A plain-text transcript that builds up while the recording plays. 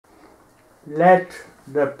Let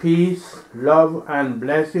the peace, love, and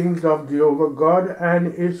blessings of Jehovah God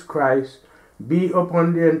and His Christ be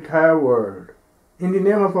upon the entire world. In the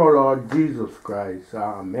name of our Lord Jesus Christ.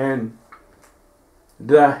 Amen.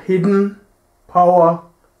 The hidden power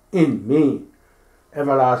in me.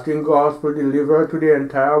 Everlasting gospel delivered to the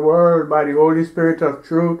entire world by the Holy Spirit of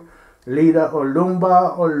truth, leader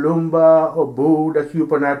OLUMBA, Obu, the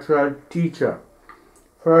supernatural teacher.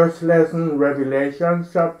 First lesson, Revelation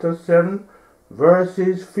chapter 7,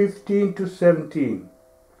 verses 15 to 17.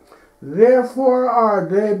 Therefore are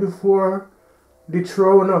they before the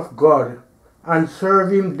throne of God, and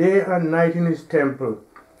serve him day and night in his temple.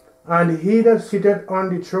 And he that sitteth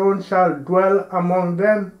on the throne shall dwell among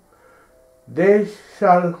them. They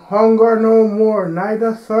shall hunger no more,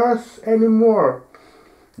 neither thirst any more,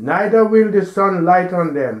 neither will the sun light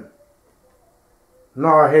on them,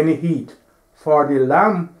 nor any heat. For the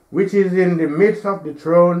Lamb which is in the midst of the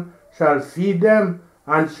throne shall feed them,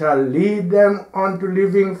 and shall lead them unto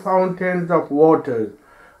living fountains of waters,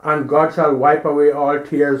 and God shall wipe away all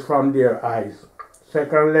tears from their eyes.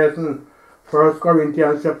 Second lesson, 1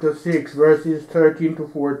 Corinthians chapter 6, verses 13 to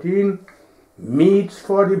 14. Meats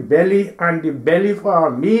for the belly, and the belly for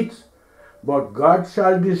our meats, but God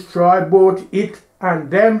shall destroy both it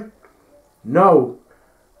and them. No,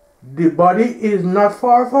 the body is not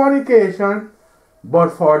for fornication,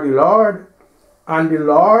 but for the Lord, and the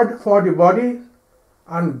Lord for the body.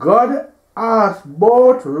 And God has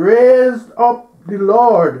both raised up the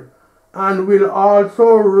Lord, and will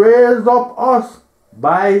also raise up us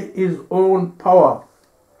by his own power.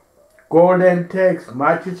 Golden text,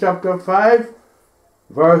 Matthew chapter 5,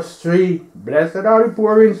 verse 3. Blessed are the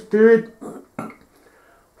poor in spirit,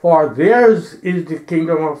 for theirs is the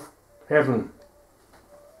kingdom of heaven.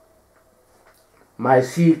 My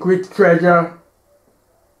secret treasure,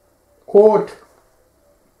 quote,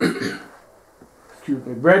 excuse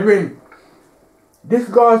me, brethren, this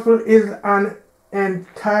gospel is an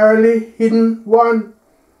entirely hidden one.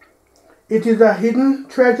 It is a hidden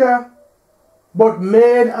treasure, but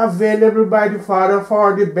made available by the Father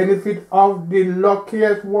for the benefit of the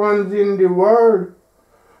luckiest ones in the world.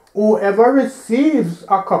 Whoever receives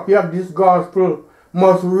a copy of this gospel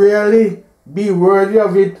must really be worthy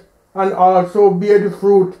of it, and also bear the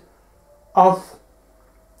fruit of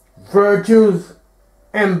virtues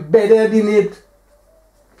embedded in it.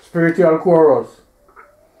 Spiritual chorus.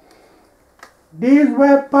 These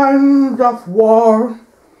weapons of war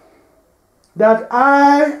that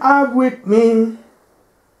I have with me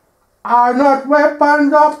are not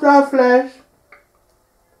weapons of the flesh.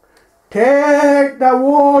 Take the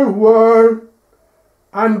whole world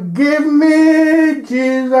and give me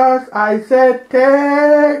Jesus. I said,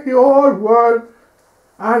 take the whole world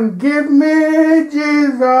and give me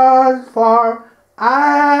Jesus, for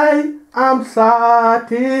I am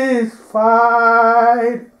satisfied.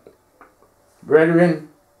 Brethren,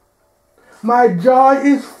 my joy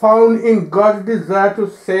is found in God's desire to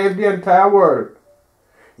save the entire world.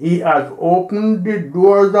 He has opened the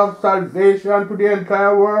doors of salvation to the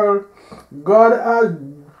entire world. God has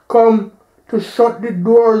come to shut the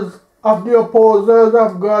doors of the opposers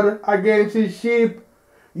of God against his sheep.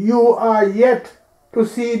 You are yet to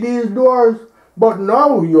see these doors, but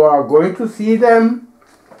now you are going to see them.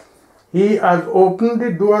 He has opened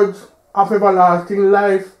the doors of everlasting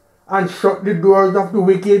life and shut the doors of the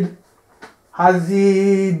wicked. As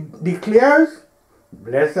he declares,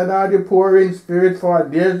 blessed are the poor in spirit, for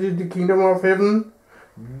theirs is the kingdom of heaven.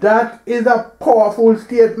 That is a powerful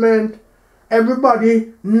statement.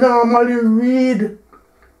 Everybody normally read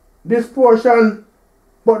this portion,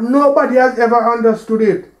 but nobody has ever understood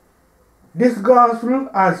it. This gospel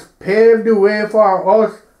has paved the way for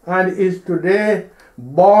us and is today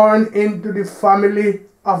born into the family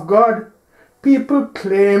of God. People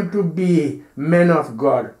claim to be men of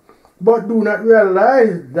God, but do not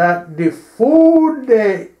realize that the food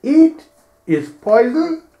they eat is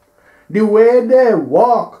poison. The way they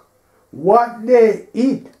walk, what they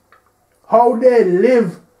eat, how they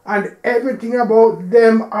live, and everything about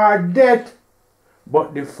them are death.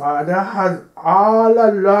 But the Father has all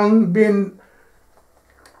along been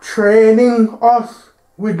training us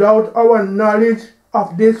without our knowledge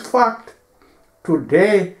of this fact.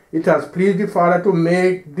 Today, it has pleased the Father to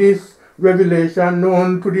make this revelation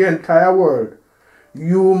known to the entire world.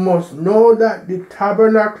 You must know that the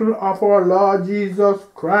tabernacle of our Lord Jesus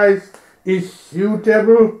Christ is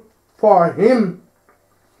suitable for him.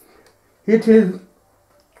 It is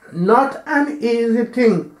not an easy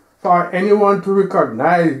thing for anyone to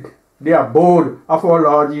recognize the abode of our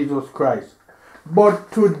Lord Jesus Christ.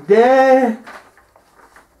 But today,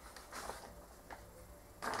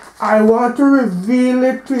 I want to reveal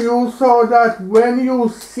it to you so that when you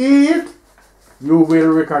see it, you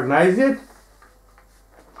will recognize it.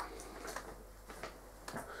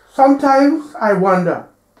 Sometimes I wonder,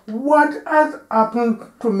 what has happened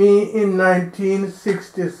to me in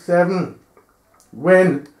 1967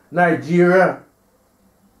 when Nigeria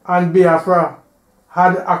and Biafra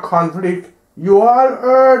had a conflict? You all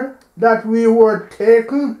heard that we were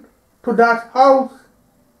taken to that house.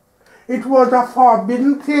 It was a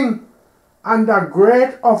forbidden thing and a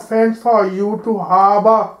great offense for you to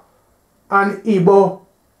harbor an Igbo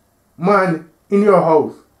man in your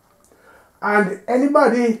house. And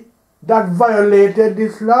anybody that violated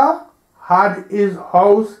this law had his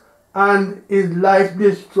house and his life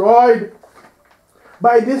destroyed.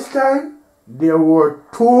 By this time, there were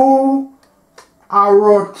 2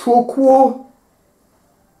 Arochukwu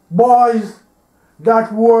boys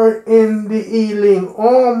that were in the healing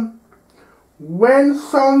home. When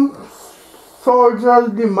some soldiers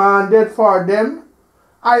demanded for them,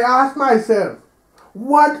 I asked myself,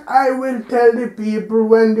 what I will tell the people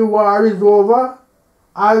when the war is over,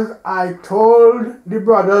 as I told the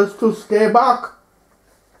brothers to stay back.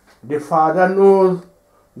 The Father knows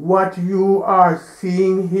what you are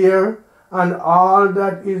seeing here and all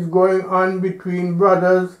that is going on between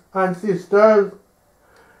brothers and sisters.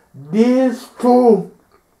 These 2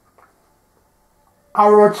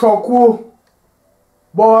 Arochukwu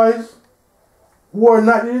boys were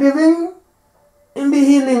not living in the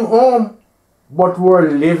healing home, but were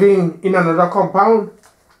living in another compound.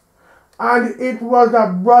 And it was a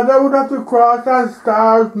Brotherhood of the Cross and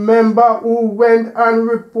Stars member who went and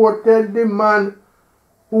reported the man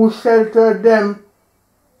who sheltered them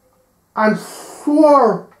and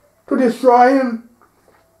swore to destroy him.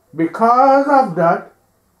 Because of that,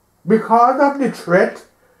 because of the threat,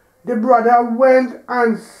 the brother went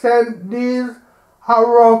and sent these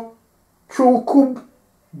Arochukwu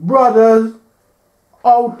brothers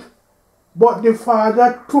out, but the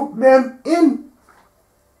father took them in.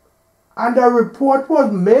 And a report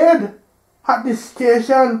was made at the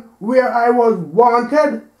station where I was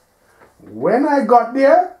wanted. When I got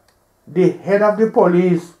there, the head of the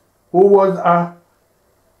police, who was a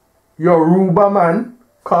Yoruba man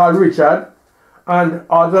called Richard, and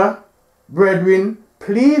other brethren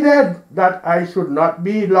pleaded that I should not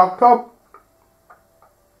be locked up,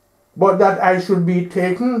 but that I should be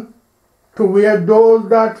taken to where those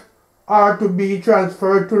that are to be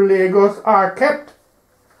transferred to Lagos are kept.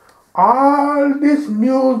 All this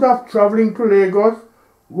news of traveling to Lagos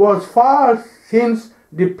was false, since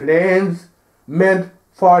the planes meant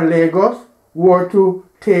for Lagos were to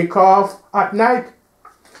take off at night.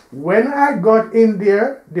 When I got in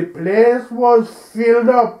there, the place was filled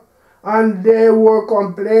up and they were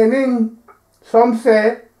complaining. Some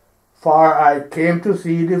say, for I came to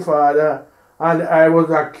see the Father and I was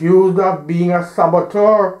accused of being a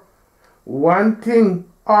saboteur, one thing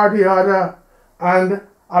or the other, and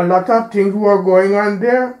a lot of things were going on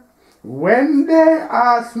there. When they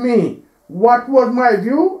asked me what was my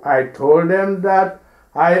view, I told them that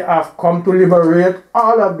I have come to liberate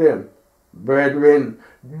all of them. Brethren,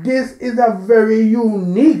 this is a very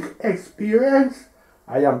unique experience.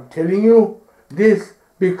 I am telling you this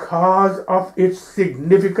because of its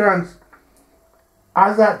significance.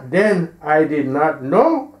 As at then, I did not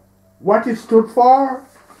know what it stood for.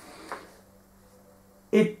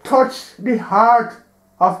 It touched the heart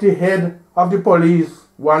of the head of the police,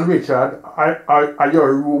 one Richard, a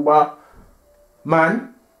Yoruba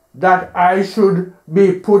man, that I should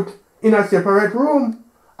be put in a separate room.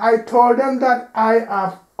 I told them that I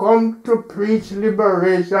have come to preach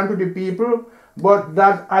liberation to the people, but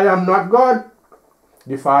that I am not God.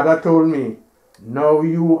 The Father told me, now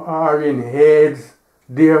you are in Hades,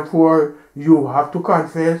 therefore you have to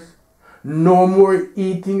confess. No more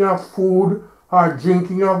eating of food or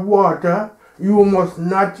drinking of water. You must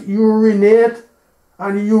not urinate,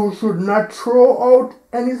 and you should not throw out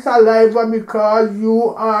any saliva because you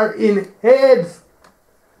are in Hades.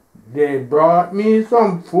 They brought me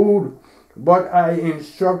some food, but I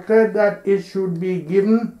instructed that it should be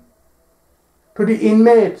given to the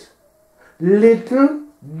inmates. Little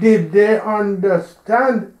did they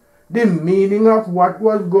understand the meaning of what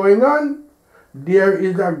was going on. There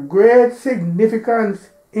is a great significance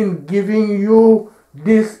in giving you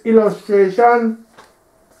this illustration.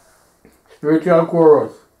 Spiritual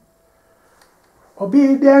chorus.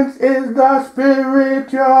 Obedience is the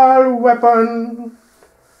spiritual weapon.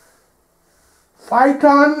 Fight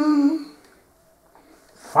on,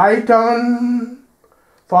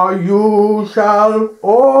 for you shall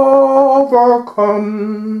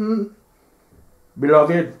overcome.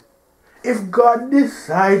 Beloved, If God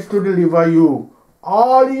decides to deliver you,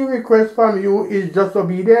 all He requests from you is just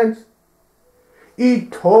obedience. He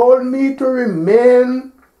told me to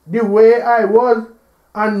remain the way I was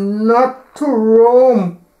and not to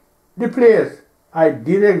roam the place. I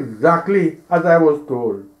did exactly as I was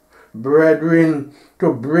told. Brethren,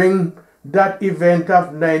 to bring that event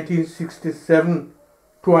of 1967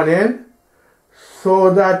 to an end,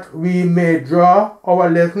 so that we may draw our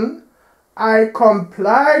lesson, I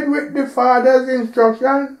complied with the Father's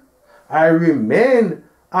instruction. I remained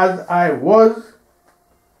as I was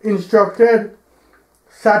instructed.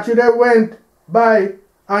 Saturday went by,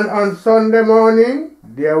 and on Sunday morning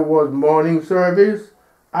there was morning service.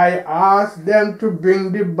 I asked them to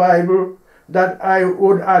bring the Bible that I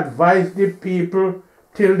would advise the people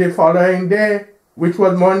till the following day, which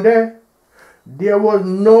was Monday. There was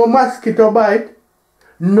no mosquito bite,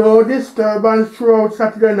 no disturbance throughout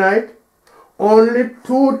Saturday night. Only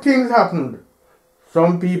two things happened.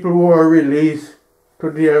 Some people were released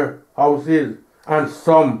to their houses and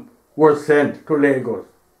some were sent to Lagos.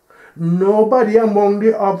 Nobody among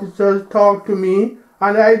the officers talked to me,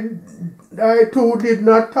 and I too did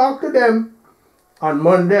not talk to them. On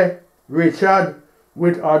Monday, Richard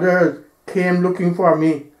with others came looking for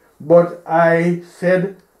me, but I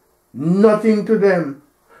said nothing to them.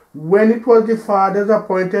 When it was the Father's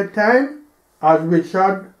appointed time, as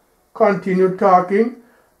Richard continued talking,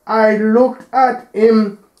 I looked at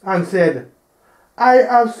him and said, I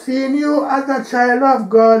have seen you as a child of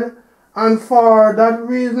God, and for that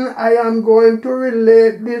reason I am going to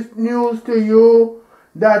relate this news to you,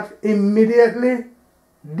 that immediately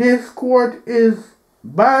this court is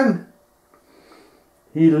banned.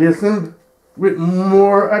 He listened with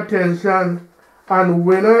more attention, and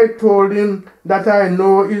when I told him that I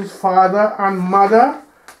know his father and mother,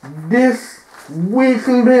 this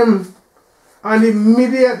weakened him, and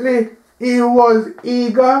immediately he was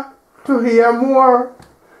eager to hear more.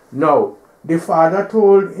 Now, the father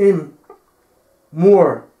told him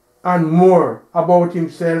more and more about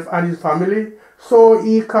himself and his family, so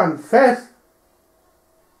he confessed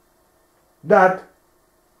that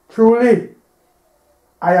truly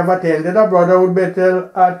I have attended a brotherhood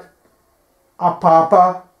Bethel at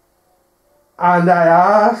Apapa, and I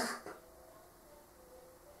asked,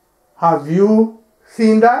 have you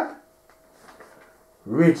seen that?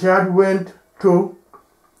 Richard went to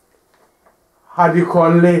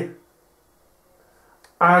Hadiconley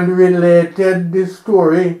and related the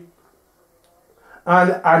story,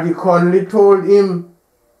 and Hadiconley told him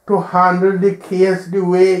to handle the case the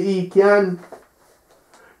way he can.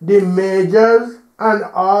 The majors and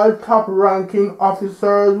all top-ranking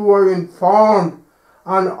officers were informed,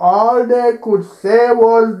 and all they could say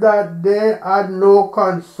was that they had no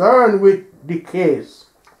concern with the case.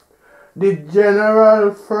 The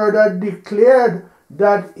general further declared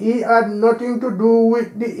that he had nothing to do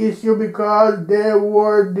with the issue because they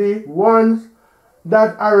were the ones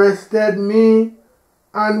that arrested me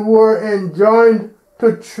and were enjoined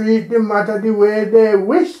to treat the matter the way they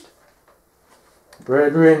wished.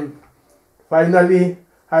 Brethren, finally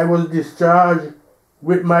I was discharged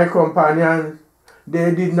with my companions.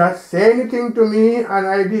 They did not say anything to me, and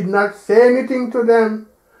I did not say anything to them.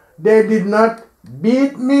 They did not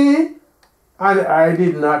beat me, and I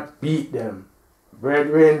did not beat them.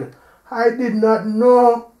 Brethren, I did not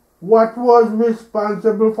know what was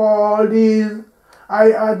responsible for all these.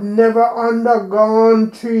 I had never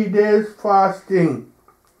undergone 3 days fasting,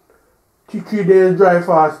 3 days dry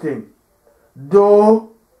fasting,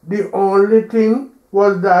 though the only thing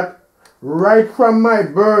was that right from my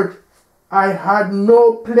birth I had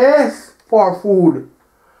no place for food.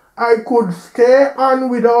 I could stay on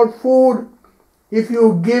without food. If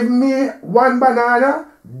you give me 1 banana,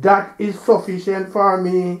 that is sufficient for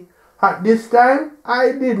me. At this time,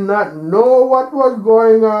 I did not know what was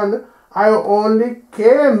going on. I only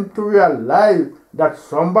came to realize that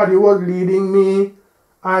somebody was leading me,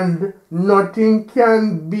 and nothing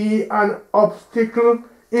can be an obstacle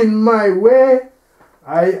in my way.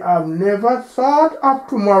 I have never thought of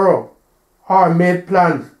tomorrow or made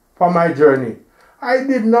plans for my journey. I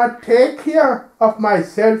did not take care of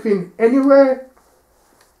myself in any way.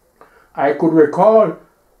 I could recall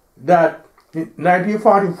that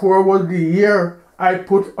 1944 was the year I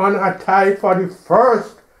put on a tie for the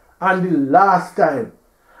first and the last time.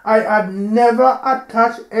 I had never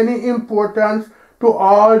attached any importance to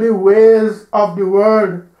all the ways of the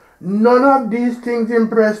world. None of these things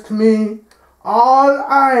impressed me. All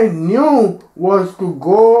I knew was to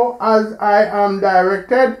go as I am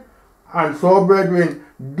directed. And so, brethren,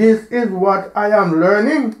 this is what I am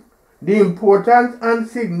learning: the importance and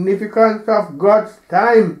significance of God's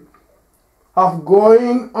time. of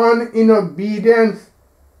going on in obedience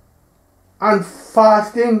and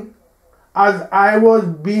fasting as I was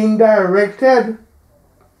being directed.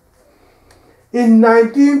 In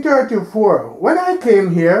 1934, when I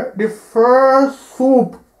came here, the first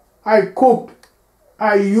soup I cooked,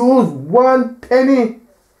 I used 1 penny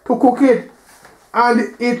to cook it,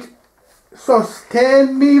 and it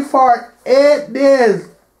sustained me for 8 days.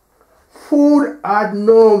 Food had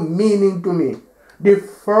no meaning to me. The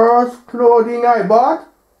first clothing I bought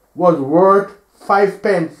was worth 5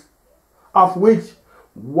 pence, of which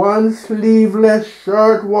 1 sleeveless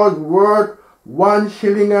shirt was worth 1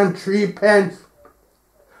 shilling and 3 pence.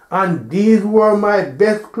 And these were my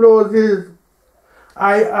best clothes.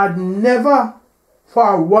 I had never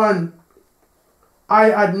for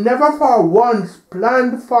once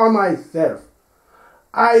planned for myself.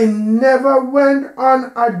 I never went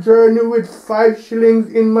on a journey with 5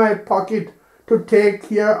 shillings in my pocket to take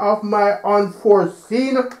care of my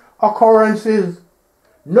unforeseen occurrences.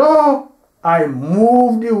 No, I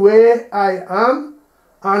moved the way I am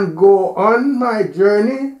and go on my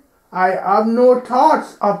journey. I have no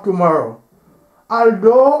thoughts of tomorrow.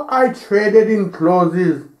 Although I traded in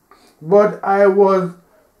clothes, but I was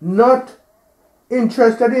not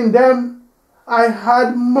interested in them. I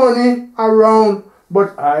had money around,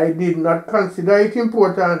 but I did not consider it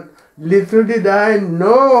important. Little did I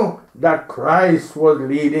know that Christ was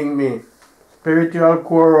leading me. Spiritual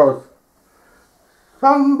chorus.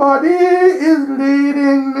 Somebody is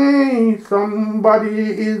leading me.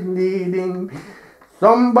 Somebody is leading me.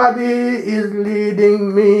 Somebody is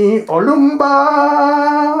leading me.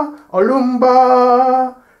 OLUMBA,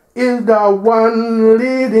 OLUMBA is the one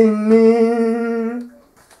leading me.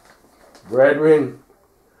 Brethren,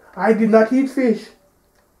 I did not eat fish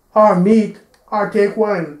or meat or take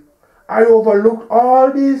wine. I overlooked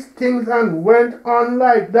all these things and went on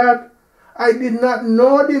like that. I did not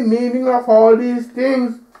know the meaning of all these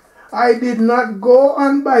things. I did not go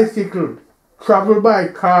on bicycle, travel by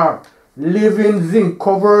car, live in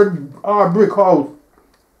zinc-covered or brick house,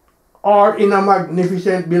 or in a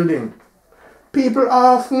magnificent building. People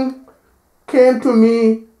often came to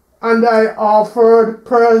me and I offered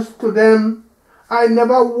prayers to them. I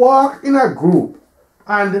never walked in a group,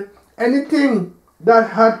 and anything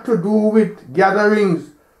that had to do with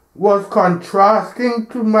gatherings was contrasting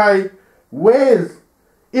to my ways.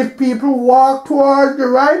 If people walk towards the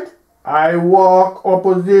right, I walk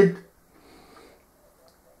opposite.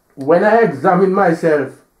 When I examined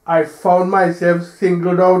myself, I found myself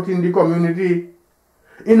singled out in the community.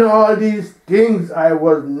 In all these things, I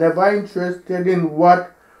was never interested in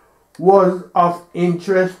what was of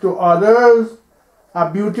interest to others. A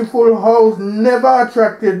beautiful house never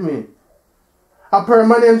attracted me. A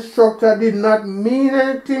permanent structure did not mean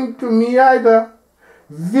anything to me either.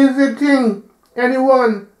 Visiting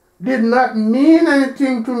anyone did not mean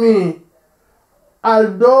anything to me.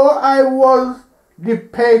 Although I was the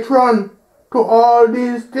patron to all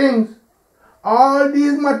these things, all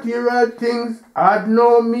these material things had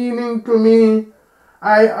no meaning to me.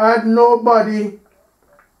 I had nobody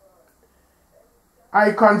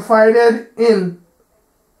I confided in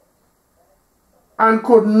and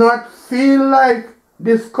could not feel like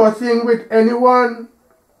discussing with anyone.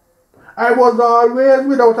 I was always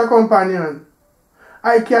without a companion.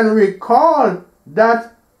 I can recall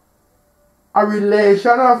that a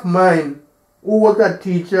relation of mine who was a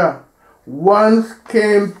teacher once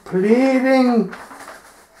came pleading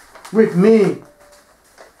with me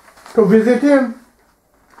to visit him,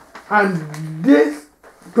 and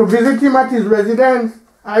to visit him at his residence.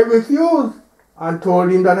 I refused and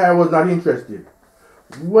told him that I was not interested.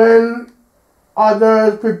 When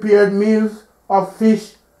others prepared meals of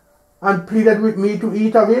fish and pleaded with me to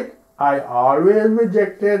eat of it, I always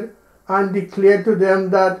rejected and declared to them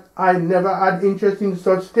that I never had interest in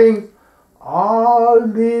such things. All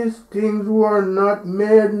these things were not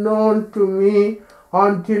made known to me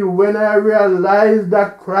until when I realized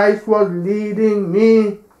that Christ was leading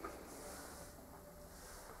me.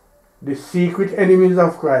 The secret enemies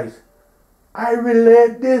of Christ. I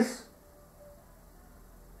relate this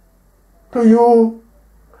to you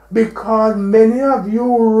because many of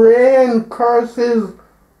you rain curses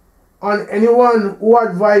on anyone who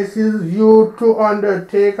advises you to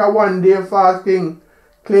undertake a one-day fasting,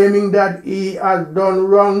 claiming that he has done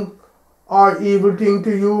wrong or evil thing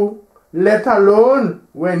to you, let alone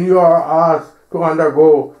when you are asked to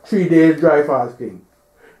undergo 3 days dry fasting.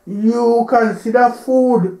 You consider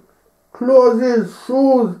food, clothes,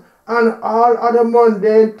 shoes, and all other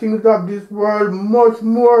mundane things of this world much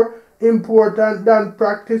more important than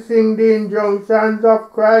practicing the injunctions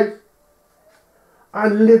of Christ.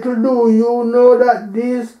 And little do you know that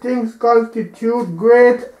these things constitute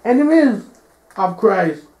great enemies of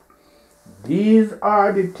Christ. These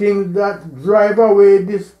are the things that drive away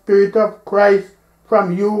the Spirit of Christ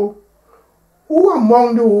from you. Who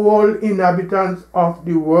among the whole inhabitants of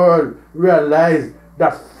the world realize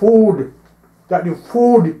that the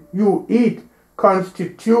food you eat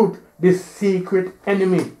constitute the secret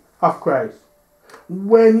enemy of Christ?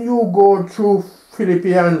 When you go through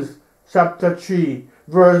Philippians chapter 3,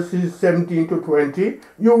 verses 17 to 20,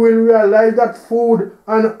 you will realize that food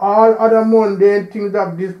and all other mundane things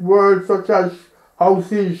of this world, such as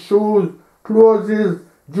houses, shoes, clothes,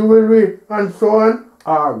 jewelry, and so on,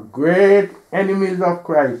 are great enemies of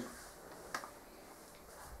Christ.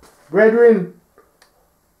 Brethren,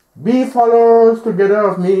 be followers together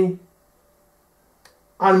of me,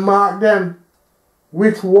 and mark them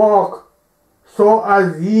which walk so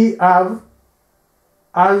as ye have,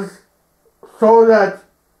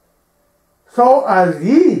 so as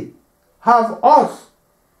ye have us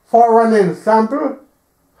for an example.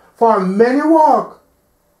 For many walk,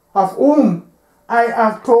 of whom I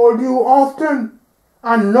have told you often,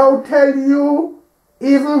 and now tell you,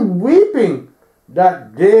 even weeping,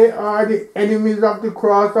 that they are the enemies of the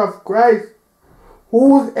cross of Christ,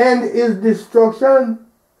 whose end is destruction,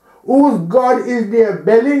 whose God is their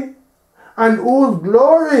belly, and whose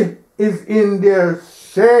glory is in their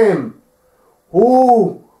shame,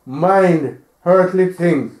 who mind earthly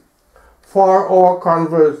things. For our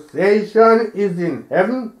conversation is in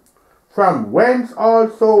heaven, from whence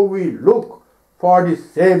also we look for the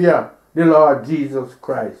Savior, the Lord Jesus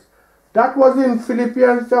Christ. That was in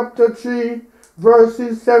Philippians chapter 3,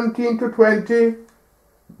 verses 17 to 20.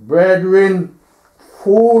 Brethren,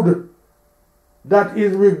 food that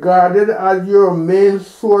is regarded as your main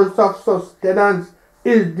source of sustenance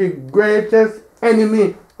is the greatest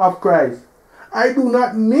enemy of Christ. I do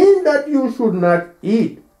not mean that you should not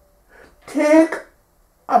eat, take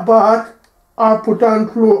a bath, or put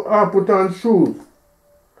on shoes.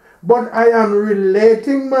 But I am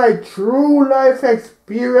relating my true life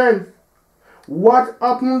experience. What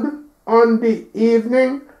happened on the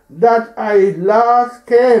evening that I last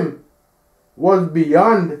came was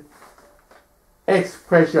beyond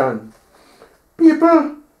expression.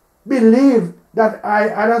 People believe that I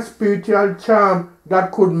had a spiritual charm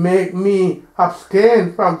that could make me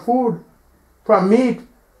abstain from food, from meat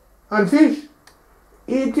and fish.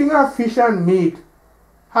 Eating of fish and meat,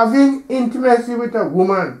 having intimacy with a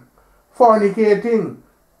woman, fornicating,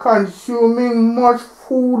 consuming much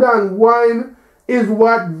food and wine is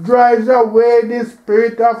what drives away the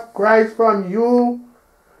Spirit of Christ from you.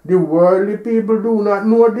 The worldly people do not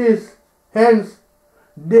know this. Hence,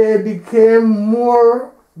 they became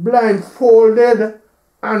more blindfolded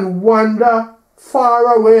and wander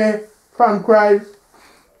far away from Christ.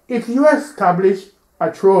 If you establish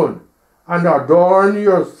a throne and adorn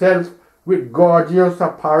yourself with gorgeous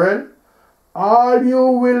apparel, all you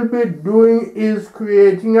will be doing is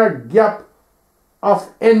creating a gap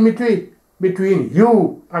of enmity between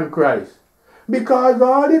you and Christ. Because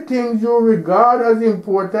all the things you regard as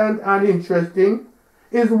important and interesting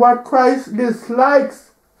is what Christ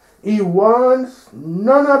dislikes. He wants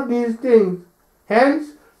none of these things. Hence,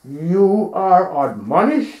 you are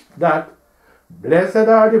admonished that blessed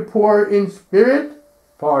are the poor in spirit,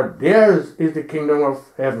 for theirs is the kingdom of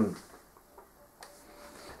heaven.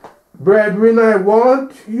 Brethren, I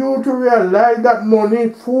want you to realize that money,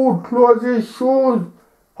 food, clothes, shoes,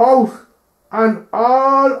 house, and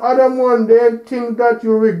all other mundane things that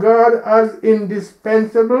you regard as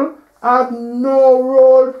indispensable have no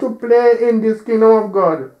role to play in this kingdom of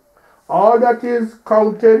God. All that is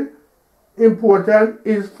counted important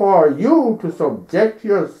is for you to subject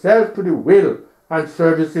yourself to the will and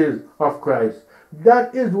services of Christ.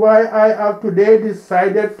 That is why I have today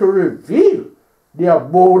decided to reveal the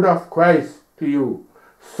abode of Christ to you,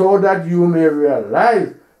 so that you may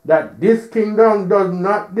realize that this kingdom does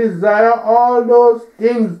not desire all those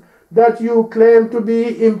things that you claim to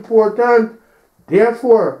be important.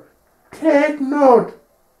 Therefore, take note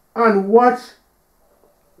and watch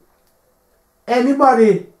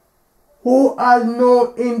anybody who has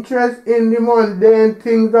no interest in the mundane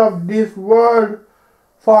things of this world,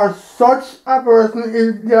 for such a person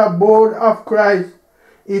is the abode of Christ.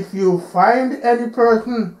 If you find any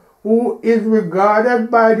person who is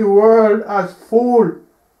regarded by the world as fool,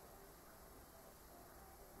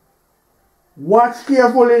 watch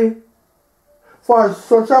carefully, for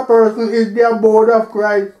such a person is the abode of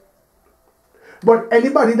Christ. But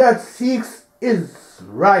anybody that seeks is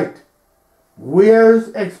right, wears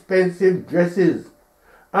expensive dresses,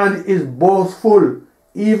 and is boastful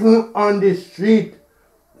even on the street,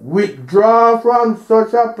 Withdraw from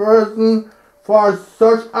such a person, for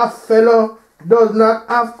such a fellow does not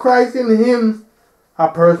have Christ in him. A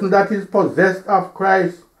person that is possessed of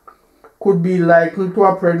Christ could be likened to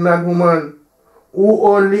a pregnant woman who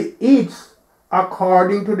only eats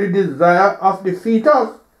according to the desire of the fetus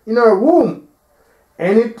in her womb.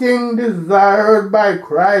 Anything desired by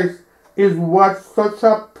Christ is what such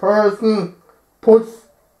a person puts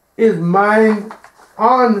his mind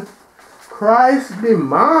on. Christ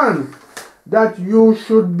demands that you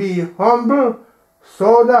should be humble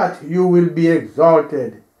so that you will be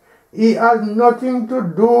exalted. He has nothing to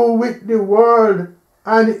do with the world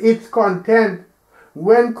and its content.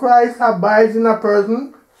 When Christ abides in a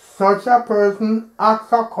person, such a person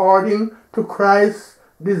acts according to Christ's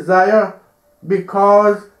desire,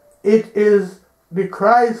 because it is the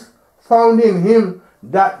Christ found in him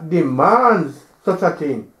that demands such a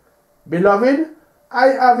thing. Beloved, I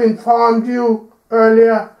have informed you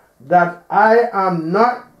earlier that I am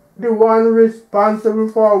not the one responsible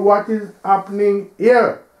for what is happening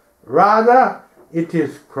here. Rather, it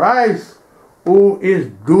is Christ who is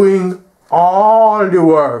doing all the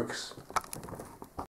works.